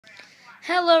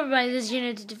Hello everybody, this is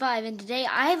Unit55, and today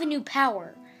I have a new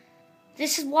power.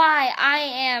 This is why I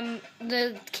am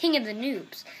the king of the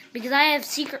noobs, because I have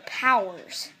secret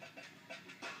powers.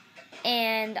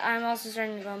 And I'm also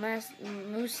starting to go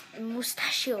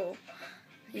mustachio.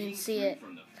 You can see it.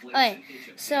 Okay,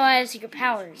 so I have secret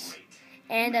powers,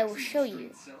 and I will show you.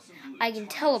 I can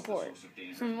teleport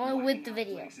with the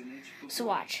video. So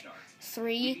watch.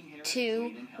 3,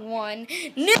 2, 1,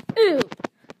 noob!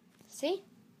 See?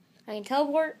 I can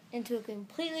teleport into a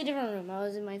completely different room. I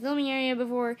was in my filming area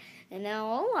before, and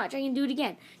now I'll watch. I can do it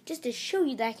again, just to show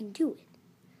you that I can do it.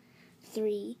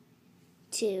 3,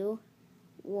 2,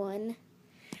 1.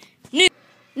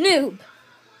 Noob!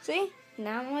 See?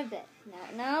 Now I'm on my bed.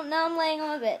 Now I'm laying on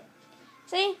my bed.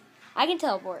 See? I can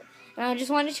teleport. And I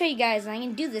just wanted to show you guys that I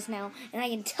can do this now, and I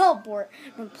can teleport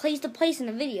from place to place in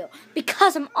a video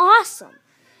because I'm awesome.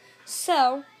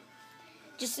 So,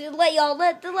 just to let y'all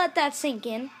let that sink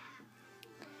in.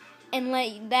 And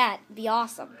let that be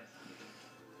awesome.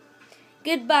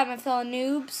 Goodbye, my fellow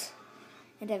noobs,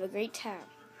 and have a great time.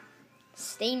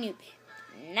 Stay noobie.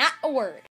 Not a word.